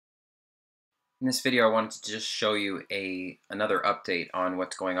In this video, I wanted to just show you another update on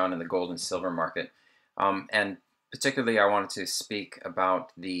what's going on in the gold and silver market. And particularly, I wanted to speak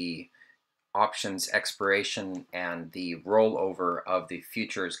about the options expiration and the rollover of the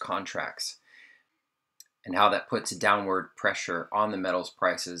futures contracts and how that puts downward pressure on the metals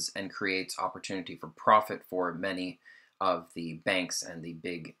prices and creates opportunity for profit for many of the banks and the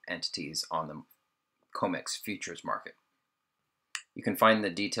big entities on the COMEX futures market. You can find the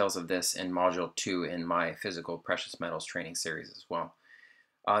details of this in Module 2 in my Physical Precious Metals training series as well.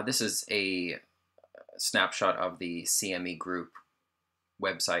 This is a snapshot of the CME Group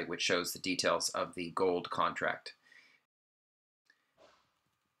website, which shows the details of the gold contract.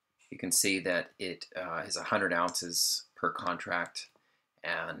 You can see that it is 100 ounces per contract,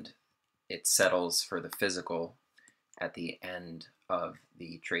 and it settles for the physical at the end of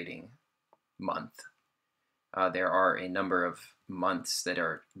the trading month. There are a number of months that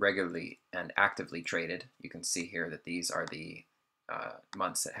are regularly and actively traded. You can see here that these are the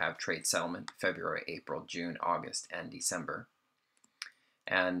months that have trade settlement: February, April, June, August, and December.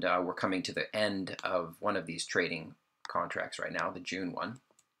 And we're coming to the end of one of these trading contracts right now, the June one.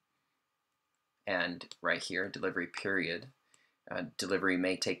 And right here, delivery period. Delivery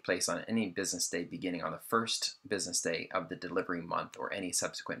may take place on any business day beginning on the first business day of the delivery month or any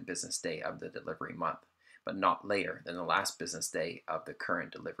subsequent business day of the delivery month, but not later than the last business day of the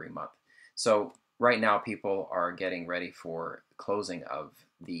current delivery month. So right now people are getting ready for closing of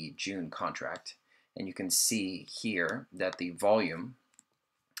the June contract, and you can see here that the volume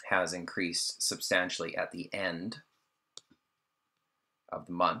has increased substantially at the end of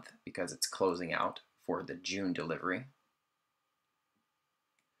the month because it's closing out for the June delivery.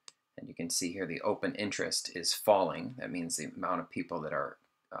 And you can see here the open interest is falling. That means the amount of people that are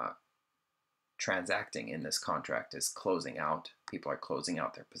transacting in this contract is closing out. People are closing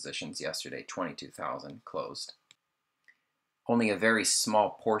out their positions. Yesterday, 22,000 closed. Only a very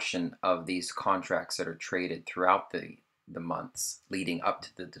small portion of these contracts that are traded throughout the months leading up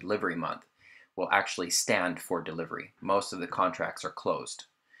to the delivery month will actually stand for delivery. Most of the contracts are closed.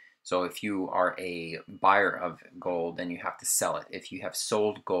 So if you are a buyer of gold, then you have to sell it. If you have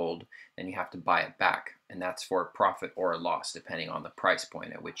sold gold, then you have to buy it back. And that's for a profit or a loss, depending on the price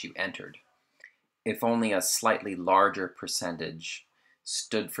point at which you entered. If only a slightly larger percentage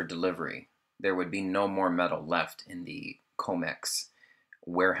stood for delivery, there would be no more metal left in the COMEX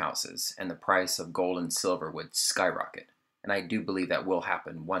warehouses, and the price of gold and silver would skyrocket. And I do believe that will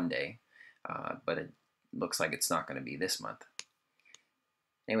happen one day, but it looks like it's not going to be this month.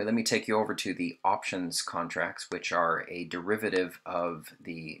 Anyway, let me take you over to the options contracts, which are a derivative of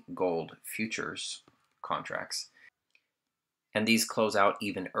the gold futures contracts. And these close out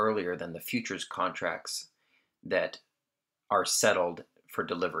even earlier than the futures contracts that are settled for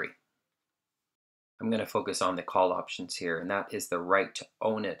delivery. I'm going to focus on the call options here, and that is the right to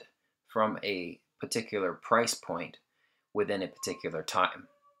own it from a particular price point within a particular time.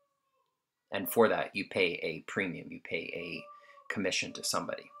 And for that, you pay a premium, you pay a commission to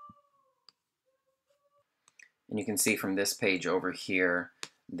somebody. And you can see from this page over here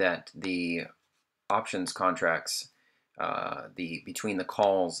that the options contracts, between the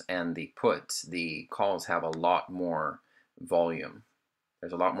calls and the puts, the calls have a lot more volume.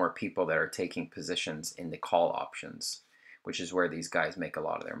 There's a lot more people that are taking positions in the call options, which is where these guys make a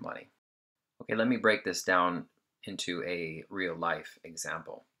lot of their money. Okay, let me break this down into a real life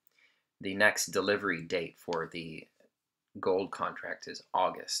example. The next delivery date for the gold contract is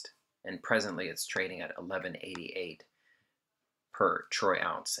August, and presently it's trading at 11.88 per troy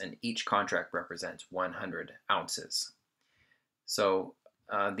ounce, and each contract represents 100 ounces. So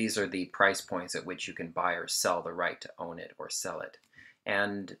these are the price points at which you can buy or sell the right to own it or sell it.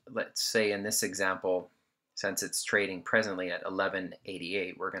 And let's say in this example, since it's trading presently at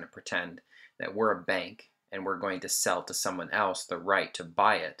 11.88, we're going to pretend that we're a bank and we're going to sell to someone else the right to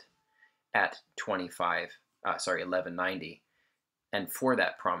buy it at 11.90. And for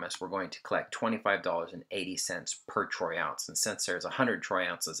that promise, we're going to collect $25.80 per troy ounce. And since there's 100 troy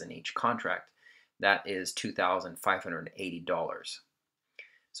ounces in each contract, that is $2,580.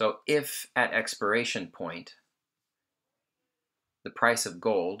 So if at expiration point, the price of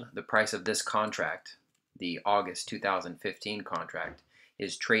gold, the price of this contract, the August 2015 contract,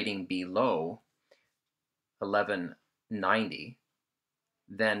 is trading below 11.90,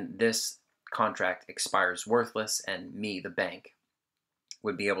 then this contract expires worthless, and me, the bank,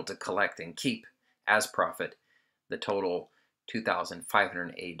 would be able to collect and keep as profit the total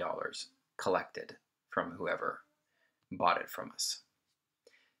 $2,580 collected from whoever bought it from us.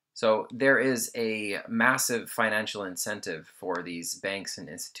 So there is a massive financial incentive for these banks and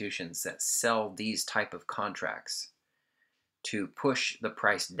institutions that sell these type of contracts to push the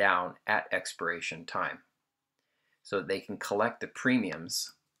price down at expiration time so that they can collect the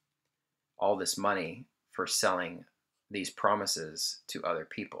premiums, all this money for selling these promises to other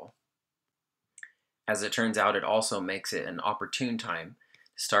people. As it turns out, it also makes it an opportune time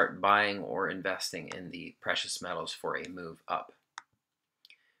to start buying or investing in the precious metals for a move up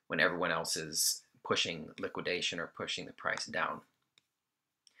when everyone else is pushing liquidation or pushing the price down.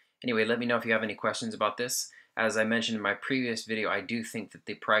 Anyway, let me know if you have any questions about this. As I mentioned in my previous video, I do think that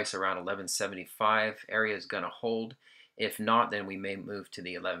the price around 1175 area is going to hold. If not, then we may move to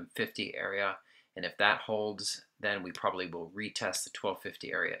the 1150 area. And if that holds, then we probably will retest the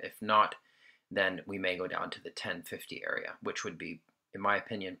 1250 area. If not, then we may go down to the 1050 area, which would be, in my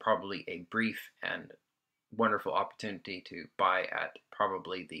opinion, probably a brief and wonderful opportunity to buy at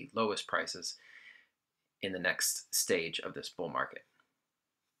probably the lowest prices in the next stage of this bull market.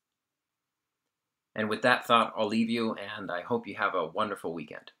 And with that thought, I'll leave you, and I hope you have a wonderful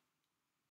weekend.